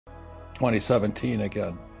2017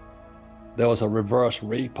 again, there was a reverse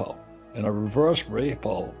repo. And a reverse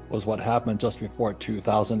repo was what happened just before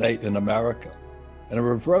 2008 in America. And a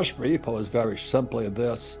reverse repo is very simply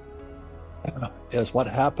this, is what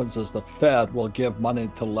happens is the Fed will give money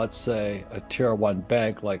to, let's say, a tier one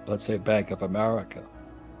bank, like let's say Bank of America.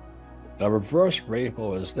 A reverse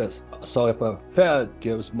repo is this. So if a Fed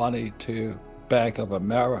gives money to Bank of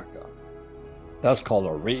America, that's called a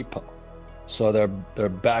repo. So they're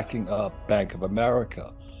backing up Bank of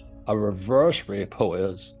America. A reverse repo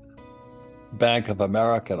is Bank of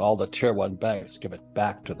America and all the tier one banks give it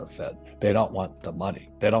back to the Fed. They don't want the money.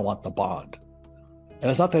 They don't want the bond. And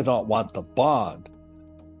it's not they don't want the bond.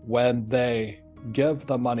 When they give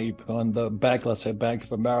the money, when the bank, let's say Bank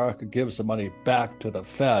of America gives the money back to the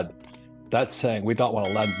Fed, that's saying we don't want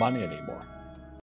to lend money anymore.